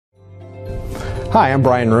Hi, I'm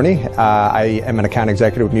Brian Rooney. I am an account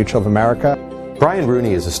executive with Mutual of America. Brian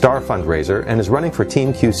Rooney is a star fundraiser and is running for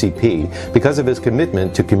Team QCP because of his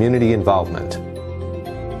commitment to community involvement.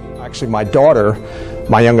 Actually, my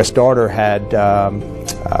youngest daughter,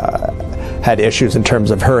 had issues in terms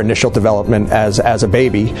of her initial development as a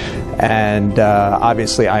baby, and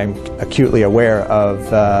obviously I'm acutely aware of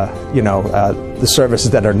the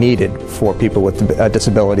services that are needed for people with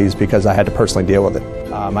disabilities because I had to personally deal with it.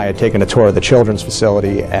 I had taken a tour of the children's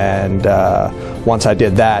facility, and once I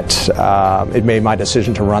did that, it made my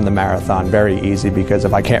decision to run the marathon very easy, because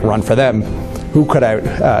if I can't run for them, who could I?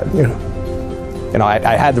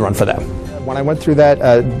 I had to run for them. When I went through that,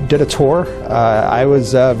 did a tour, I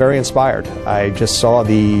was very inspired. I just saw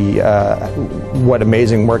what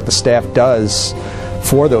amazing work the staff does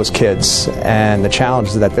for those kids and the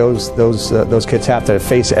challenges that those kids have to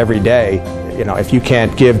face every day. You know, if you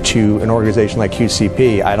can't give to an organization like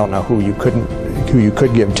QCP, I don't know who you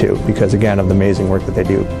could give to, because again of the amazing work that they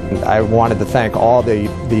do. I wanted to thank all the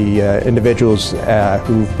individuals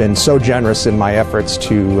who've been so generous in my efforts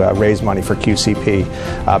to raise money for QCP,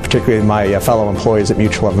 particularly my fellow employees at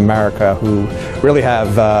Mutual of America, who really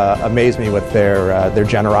have amazed me with their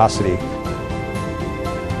generosity.